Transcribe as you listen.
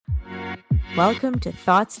Welcome to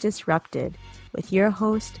Thoughts Disrupted with your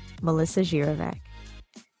host, Melissa Girovec.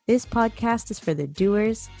 This podcast is for the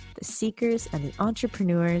doers, the seekers, and the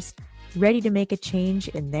entrepreneurs ready to make a change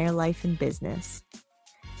in their life and business.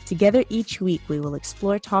 Together each week, we will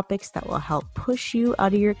explore topics that will help push you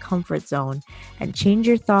out of your comfort zone and change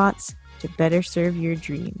your thoughts to better serve your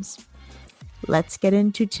dreams. Let's get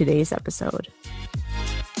into today's episode.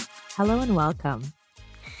 Hello and welcome.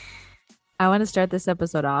 I want to start this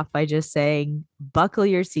episode off by just saying, buckle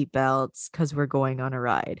your seatbelts because we're going on a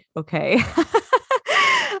ride, okay?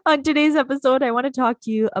 On today's episode, I want to talk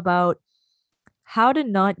to you about how to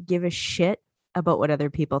not give a shit about what other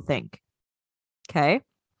people think, okay?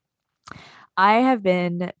 I have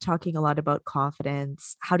been talking a lot about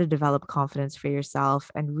confidence, how to develop confidence for yourself,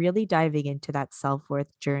 and really diving into that self-worth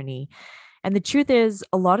journey. And the truth is,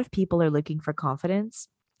 a lot of people are looking for confidence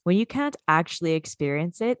when you can't actually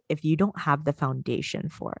experience it if you don't have the foundation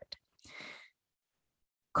for it.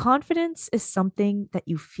 Confidence is something that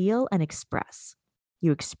you feel and express.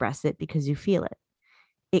 You express it because you feel it.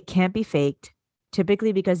 It can't be faked,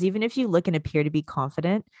 typically because even if you look and appear to be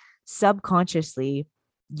confident, subconsciously,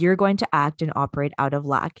 you're going to act and operate out of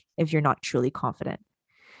lack if you're not truly confident.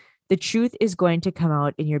 The truth is going to come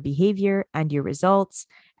out in your behavior and your results,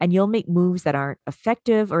 and you'll make moves that aren't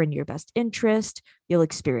effective or in your best interest. You'll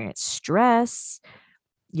experience stress.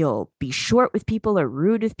 You'll be short with people or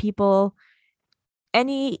rude with people.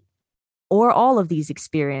 Any or all of these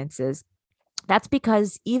experiences, that's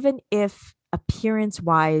because even if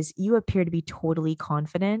appearance-wise you appear to be totally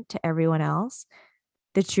confident to everyone else,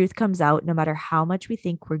 the truth comes out no matter how much we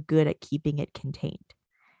think we're good at keeping it contained.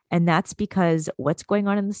 And that's because what's going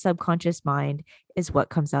on in the subconscious mind is what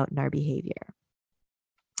comes out in our behavior.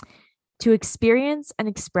 To experience and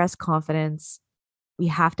express confidence, we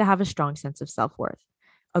have to have a strong sense of self-worth,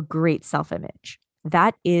 a great self-image.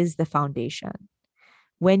 That is the foundation.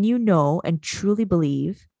 When you know and truly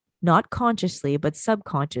believe, not consciously, but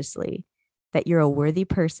subconsciously, that you're a worthy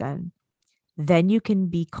person, then you can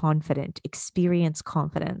be confident, experience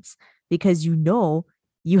confidence, because you know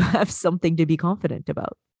you have something to be confident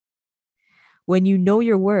about. When you know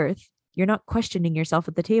your worth, you're not questioning yourself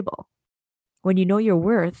at the table. When you know your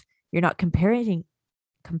worth, you're not comparing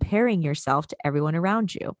yourself to everyone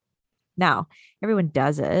around you. Now, everyone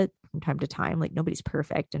does it from time to time. Like, nobody's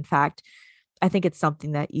perfect. In fact, I think it's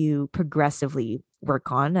something that you progressively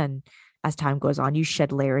work on. And as time goes on, you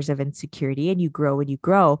shed layers of insecurity and you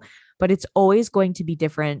grow. But it's always going to be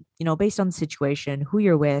different, based on the situation, who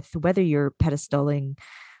you're with, whether you're pedestaling,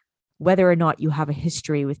 whether or not you have a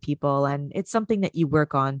history with people. And it's something that you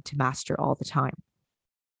work on to master all the time.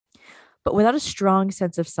 But without a strong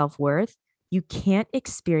sense of self-worth, you can't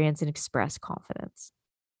experience and express confidence.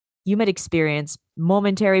 You might experience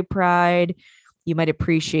momentary pride. You might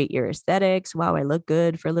appreciate your aesthetics. Wow, I look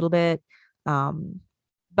good for a little bit.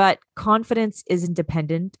 But confidence isn't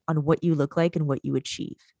dependent on what you look like and what you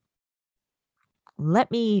achieve. Let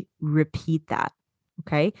me repeat that,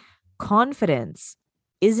 okay? Confidence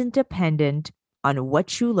isn't dependent on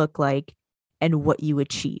what you look like and what you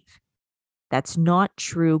achieve. That's not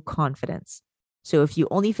true confidence. So if you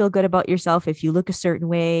only feel good about yourself, if you look a certain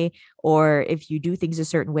way, or if you do things a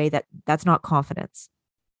certain way, that's not confidence.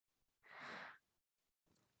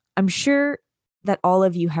 I'm sure that all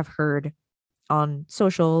of you have heard on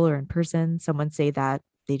social or in person someone say that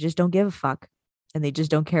they just don't give a fuck and they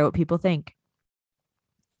just don't care what people think.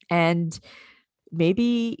 And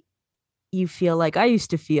maybe you feel like I used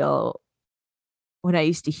to feel when I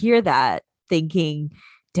used to hear that, thinking,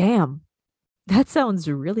 damn, that sounds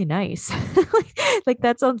really nice. like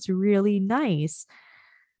that sounds really nice.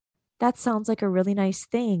 That sounds like a really nice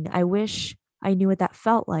thing. I wish I knew what that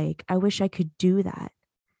felt like. I wish I could do that.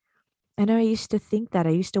 And I used to think that.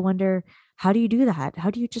 I used to wonder, how do you do that? How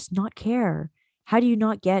do you just not care? How do you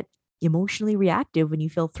not get emotionally reactive when you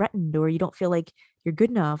feel threatened or you don't feel like you're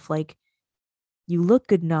good enough? Like, you look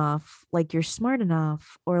good enough, like you're smart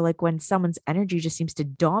enough, or like when someone's energy just seems to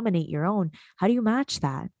dominate your own. How do you match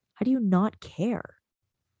that? How do you not care?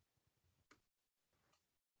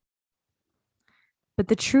 But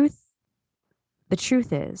the truth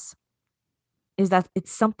is that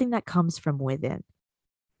it's something that comes from within.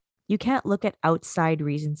 You can't look at outside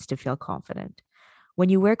reasons to feel confident. When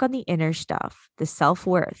you work on the inner stuff, the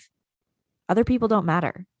self-worth, other people don't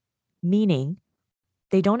matter, meaning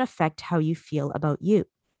they don't affect how you feel about you.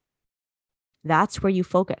 That's where you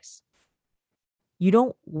focus. You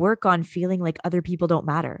don't work on feeling like other people don't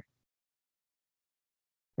matter,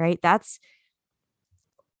 right?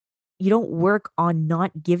 You don't work on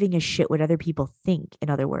not giving a shit what other people think, in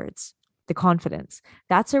other words, the confidence.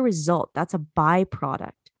 That's a result. That's a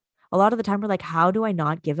byproduct. A lot of the time we're like, how do I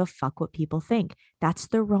not give a fuck what people think? That's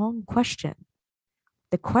the wrong question.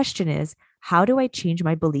 The question is, how do I change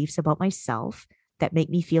my beliefs about myself that make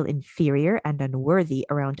me feel inferior and unworthy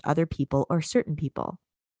around other people or certain people?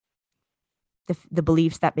 The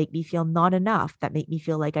beliefs that make me feel not enough, that make me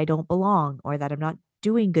feel like I don't belong, or that I'm not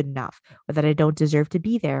doing good enough, or that I don't deserve to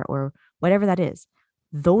be there, or whatever that is.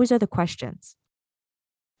 Those are the questions.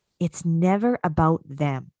 It's never about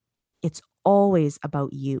them. It's always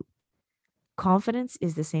about you. Confidence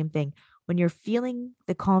is the same thing. When you're feeling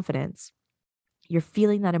the confidence, you're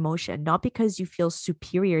feeling that emotion, not because you feel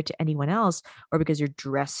superior to anyone else or because you're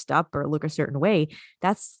dressed up or look a certain way.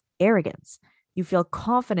 That's arrogance. You feel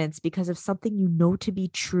confidence because of something you know to be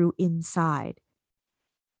true inside.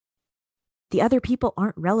 The other people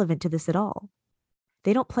aren't relevant to this at all.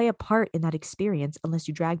 They don't play a part in that experience unless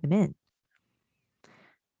you drag them in.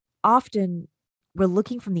 Often, we're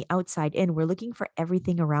looking from the outside in. We're looking for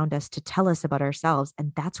everything around us to tell us about ourselves.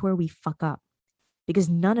 And that's where we fuck up because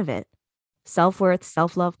none of it, self-worth,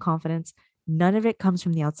 self-love, confidence, none of it comes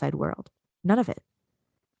from the outside world. None of it.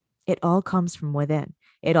 It all comes from within.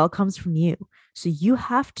 It all comes from you. So you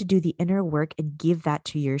have to do the inner work and give that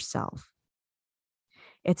to yourself.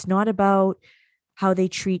 It's not about how they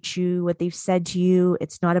treat you, what they've said to you.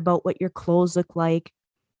 It's not about what your clothes look like.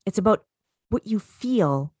 It's about what you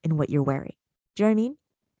feel in what you're wearing. Do you know what I mean?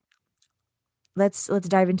 Let's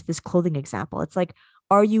dive into this clothing example. It's like,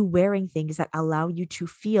 are you wearing things that allow you to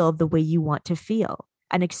feel the way you want to feel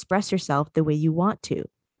and express yourself the way you want to?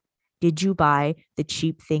 Did you buy the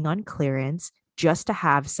cheap thing on clearance just to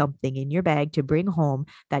have something in your bag to bring home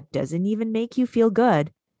that doesn't even make you feel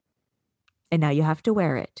good? And now you have to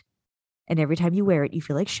wear it. And every time you wear it, you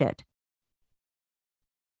feel like shit.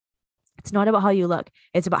 It's not about how you look.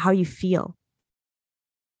 It's about how you feel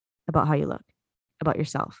about how you look, about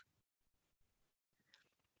yourself.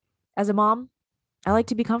 As a mom, I like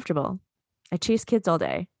to be comfortable. I chase kids all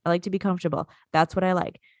day. I like to be comfortable. That's what I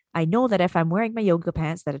like. I know that if I'm wearing my yoga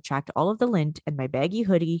pants that attract all of the lint and my baggy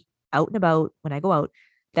hoodie out and about when I go out,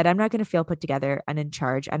 that I'm not going to feel put together and in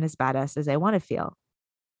charge and as badass as I want to feel.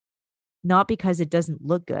 Not because it doesn't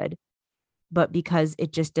look good, but because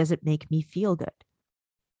it just doesn't make me feel good.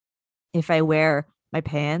 If I wear my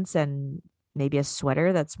pants and maybe a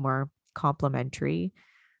sweater that's more complimentary,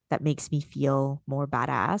 that makes me feel more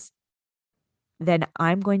badass, then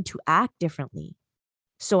I'm going to act differently.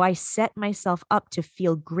 So I set myself up to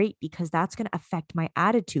feel great because that's going to affect my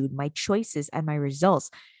attitude, my choices, and my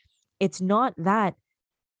results. It's not that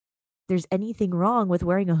there's anything wrong with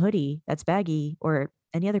wearing a hoodie that's baggy or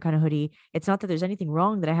any other kind of hoodie. It's not that there's anything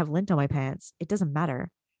wrong that I have lint on my pants. It doesn't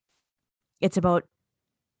matter. It's about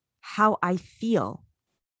how I feel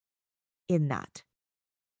in that.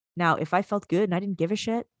 Now, if I felt good and I didn't give a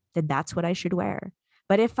shit, then that's what I should wear.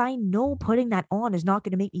 But if I know putting that on is not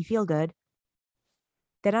going to make me feel good,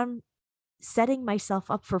 then I'm setting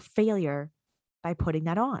myself up for failure by putting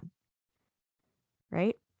that on.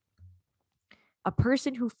 Right? A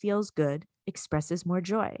person who feels good expresses more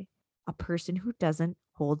joy. A person who doesn't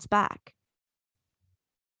holds back.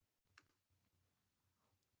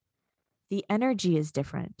 The energy is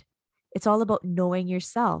different. It's all about knowing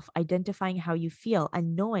yourself, identifying how you feel,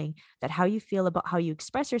 and knowing that how you feel about how you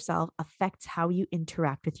express yourself affects how you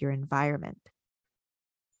interact with your environment.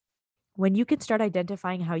 When you can start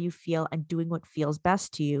identifying how you feel and doing what feels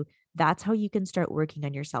best to you, that's how you can start working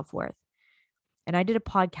on your self-worth. And I did a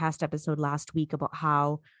podcast episode last week about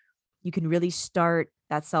how you can really start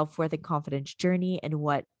that self-worth and confidence journey and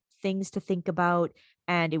what things to think about.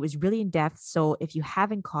 And it was really in depth. So if you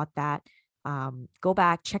haven't caught that, go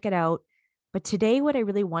back, check it out. But today, what I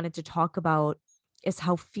really wanted to talk about is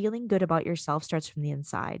how feeling good about yourself starts from the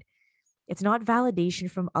inside. It's not validation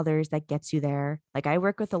from others that gets you there. Like I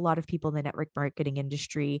work with a lot of people in the network marketing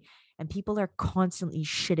industry, and people are constantly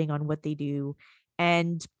shitting on what they do.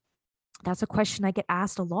 And that's a question I get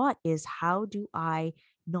asked a lot is how do I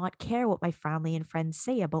not care what my family and friends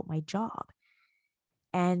say about my job?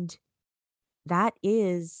 And that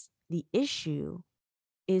is the issue,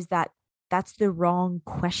 is that that's the wrong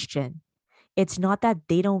question. It's not that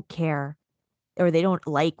they don't care or they don't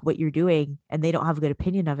like what you're doing and they don't have a good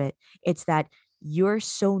opinion of it. It's that you're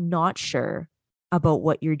so not sure about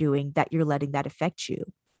what you're doing that you're letting that affect you.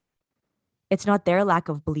 It's not their lack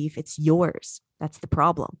of belief, it's yours. That's the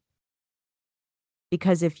problem.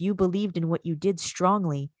 Because if you believed in what you did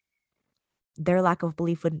strongly, their lack of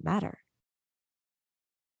belief wouldn't matter.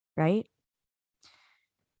 Right?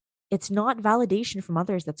 It's not validation from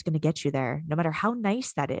others that's going to get you there, no matter how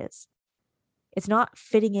nice that is. It's not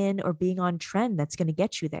fitting in or being on trend that's going to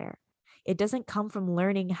get you there. It doesn't come from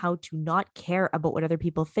learning how to not care about what other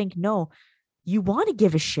people think. No, you want to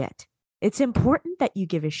give a shit. It's important that you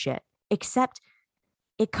give a shit, except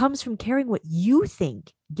it comes from caring what you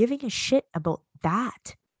think, giving a shit about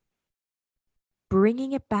that,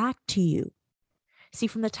 bringing it back to you. See,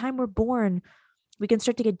 from the time we're born, we can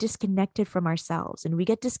start to get disconnected from ourselves. And we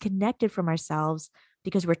get disconnected from ourselves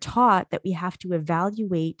because we're taught that we have to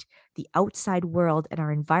evaluate the outside world and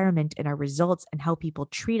our environment and our results and how people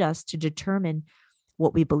treat us to determine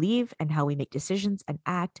what we believe and how we make decisions and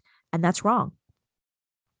act. And that's wrong.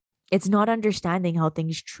 It's not understanding how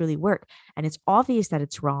things truly work. And it's obvious that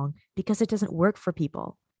it's wrong because it doesn't work for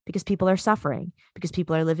people, because people are suffering, because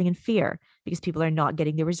people are living in fear, because people are not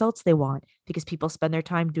getting the results they want, because people spend their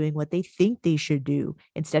time doing what they think they should do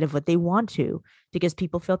instead of what they want to, because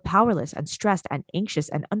people feel powerless and stressed and anxious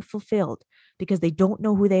and unfulfilled because they don't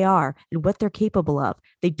know who they are and what they're capable of.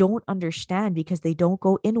 They don't understand because they don't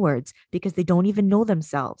go inwards, because they don't even know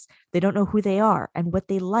themselves. They don't know who they are and what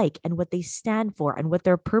they like and what they stand for and what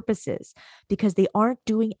their purpose is, because they aren't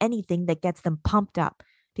doing anything that gets them pumped up,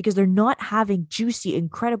 because they're not having juicy,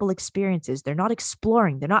 incredible experiences. They're not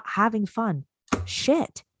exploring. They're not having fun.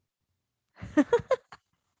 Shit.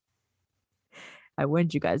 I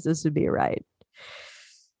warned you guys, this would be right.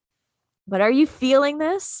 But are you feeling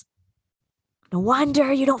this? No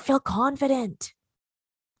wonder you don't feel confident.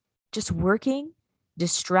 Just working,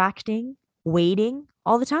 distracting, waiting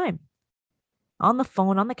all the time. On the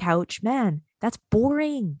phone, on the couch. Man, that's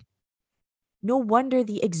boring. No wonder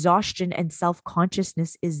the exhaustion and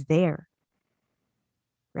self-consciousness is there.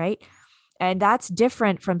 Right? And that's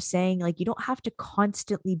different from saying, like, you don't have to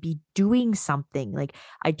constantly be doing something. Like,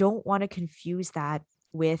 I don't want to confuse that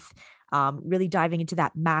with really diving into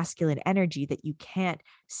that masculine energy that you can't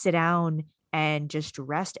sit down and just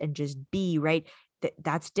rest and just be, right?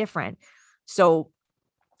 That's different. So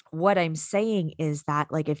what I'm saying is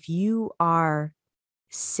that, like, if you are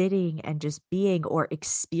sitting and just being or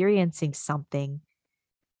experiencing something,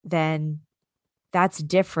 then that's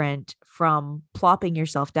different from plopping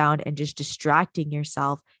yourself down and just distracting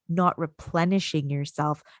yourself, not replenishing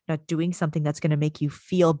yourself, not doing something that's going to make you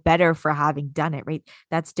feel better for having done it, right?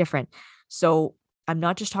 That's different. So I'm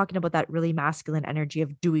not just talking about that really masculine energy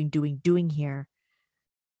of doing here.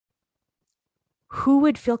 Who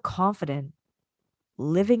would feel confident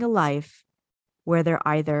living a life where they're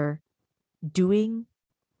either doing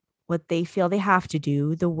what they feel they have to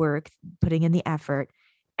do, the work, putting in the effort,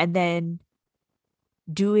 and then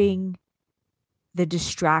doing the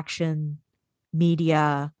distraction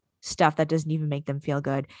media stuff that doesn't even make them feel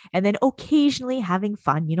good, and then occasionally having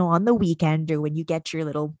fun, on the weekend or when you get your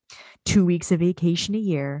little 2 weeks of vacation a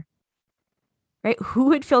year, right? Who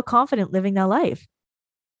would feel confident living that life,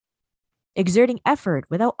 exerting effort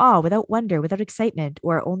without awe, without wonder, without excitement,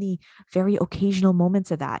 or only very occasional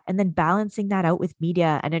moments of that, and then balancing that out with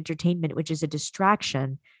media and entertainment, which is a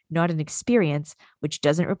distraction, not an experience, which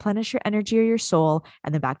doesn't replenish your energy or your soul,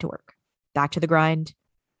 and then back to work, back to the grind.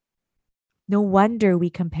 No wonder we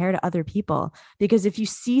compare to other people, because if you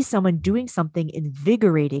see someone doing something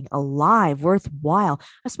invigorating, alive, worthwhile,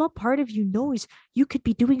 a small part of you knows you could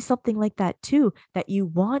be doing something like that too, that you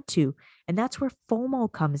want to. And that's where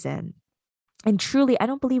FOMO comes in. And truly, I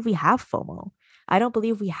don't believe we have FOMO. I don't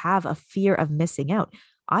believe we have a fear of missing out.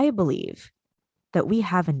 I believe that we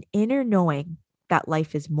have an inner knowing that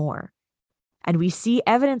life is more. And we see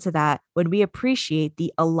evidence of that when we appreciate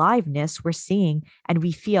the aliveness we're seeing and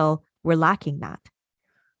we feel we're lacking that.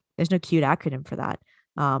 There's no cute acronym for that.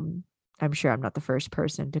 I'm sure I'm not the first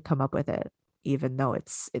person to come up with it, even though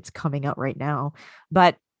it's coming out right now.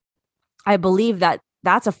 But I believe that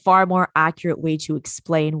that's a far more accurate way to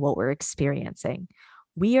explain what we're experiencing.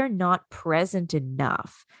 We are not present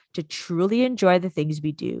enough to truly enjoy the things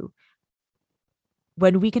we do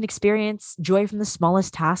when we can experience joy from the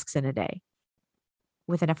smallest tasks in a day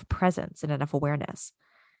with enough presence and enough awareness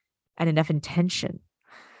and enough intention.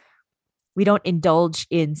 We don't indulge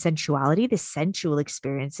in sensuality, the sensual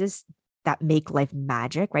experiences that make life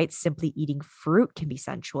magic, right? Simply eating fruit can be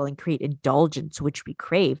sensual and create indulgence, which we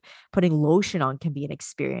crave. Putting lotion on can be an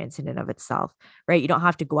experience in and of itself, right? You don't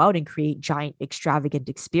have to go out and create giant, extravagant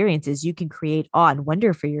experiences. You can create awe and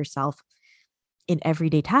wonder for yourself in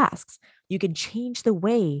everyday tasks. You can change the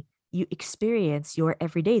way you experience your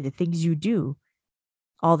everyday, the things you do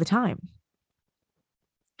all the time.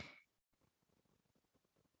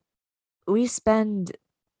 We spend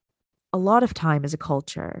a lot of time as a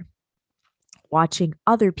culture watching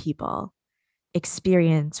other people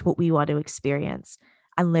experience what we want to experience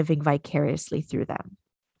and living vicariously through them.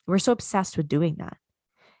 We're so obsessed with doing that.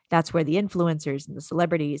 That's where the influencers and the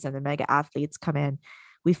celebrities and the mega athletes come in.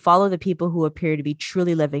 We follow the people who appear to be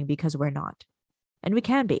truly living because we're not. And we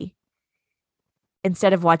can be.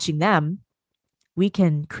 Instead of watching them, we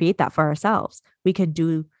can create that for ourselves. We can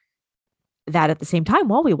do that at the same time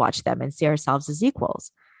while we watch them and see ourselves as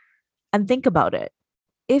equals. And think about it.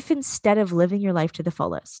 If instead of living your life to the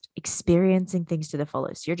fullest, experiencing things to the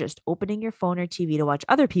fullest, you're just opening your phone or TV to watch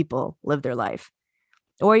other people live their life,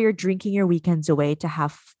 or you're drinking your weekends away to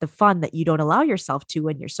have the fun that you don't allow yourself to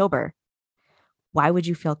when you're sober, why would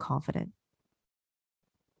you feel confident?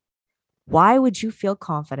 Why would you feel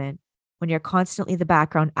confident when you're constantly the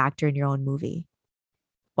background actor in your own movie,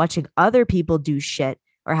 watching other people do shit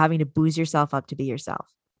or having to booze yourself up to be yourself?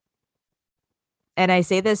 And I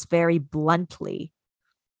say this very bluntly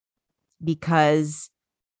because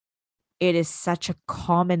it is such a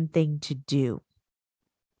common thing to do,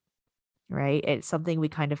 right? It's something we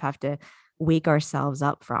kind of have to wake ourselves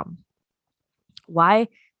up from. Why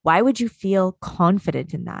would you feel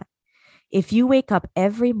confident in that? If you wake up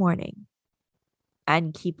every morning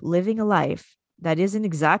and keep living a life that isn't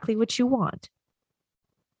exactly what you want,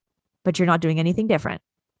 but you're not doing anything different.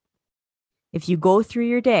 If you go through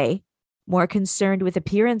your day more concerned with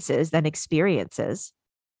appearances than experiences,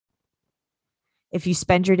 if you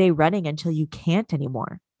spend your day running until you can't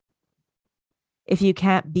anymore, if you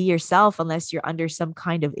can't be yourself unless you're under some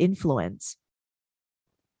kind of influence,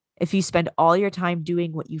 if you spend all your time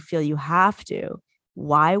doing what you feel you have to,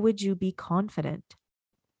 why would you be confident?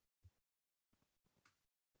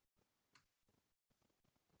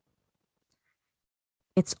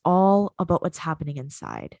 It's all about what's happening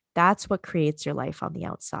inside. That's what creates your life on the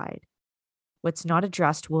outside. What's not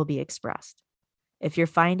addressed will be expressed. If you're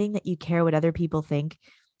finding that you care what other people think,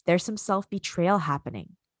 there's some self-betrayal happening.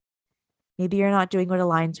 Maybe you're not doing what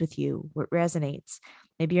aligns with you, what resonates.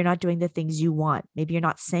 Maybe you're not doing the things you want. Maybe you're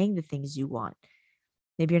not saying the things you want.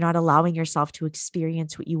 Maybe you're not allowing yourself to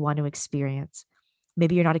experience what you want to experience.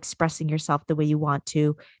 Maybe you're not expressing yourself the way you want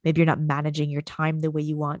to. Maybe you're not managing your time the way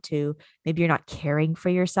you want to. Maybe you're not caring for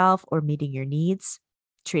yourself or meeting your needs,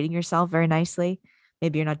 treating yourself very nicely.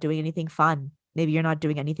 Maybe you're not doing anything fun. Maybe you're not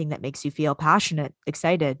doing anything that makes you feel passionate,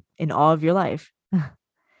 excited in all of your life.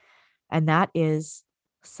 And that is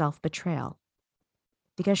self-betrayal.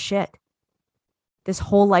 Because shit, this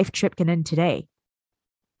whole life trip can end today.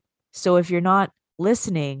 So if you're not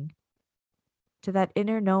listening to that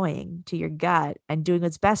inner knowing, to your gut, and doing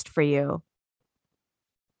what's best for you,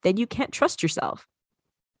 then you can't trust yourself.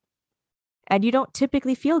 And you don't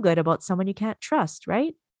typically feel good about someone you can't trust,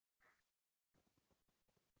 right?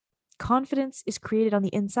 Confidence is created on the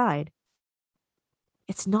inside.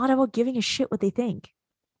 It's not about giving a shit what they think.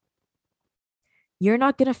 You're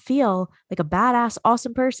not going to feel like a badass,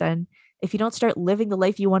 awesome person if you don't start living the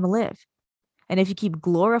life you want to live. And if you keep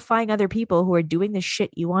glorifying other people who are doing the shit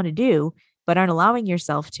you want to do, but aren't allowing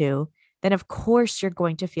yourself to, then of course you're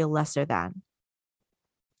going to feel lesser than.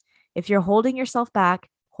 If you're holding yourself back,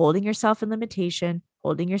 holding yourself in limitation,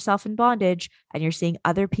 holding yourself in bondage, and you're seeing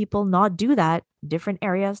other people not do that in different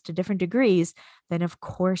areas to different degrees, then of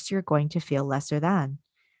course you're going to feel lesser than.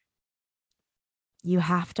 You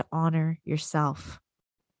have to honor yourself.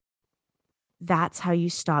 That's how you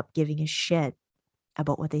stop giving a shit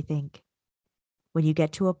about what they think. When you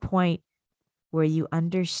get to a point where you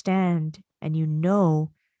understand and you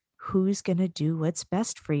know who's going to do what's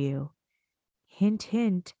best for you. Hint,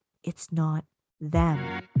 hint, it's not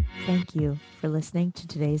them. Thank you for listening to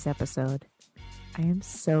today's episode. I am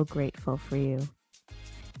so grateful for you.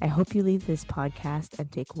 I hope you leave this podcast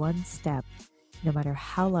and take one step, no matter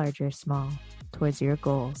how large or small, towards your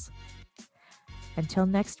goals. Until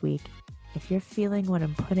next week, if you're feeling what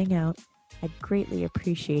I'm putting out, I'd greatly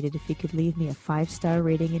appreciate it if you could leave me a 5-star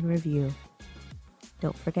rating and review.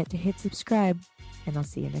 Don't forget to hit subscribe, and I'll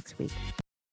see you next week.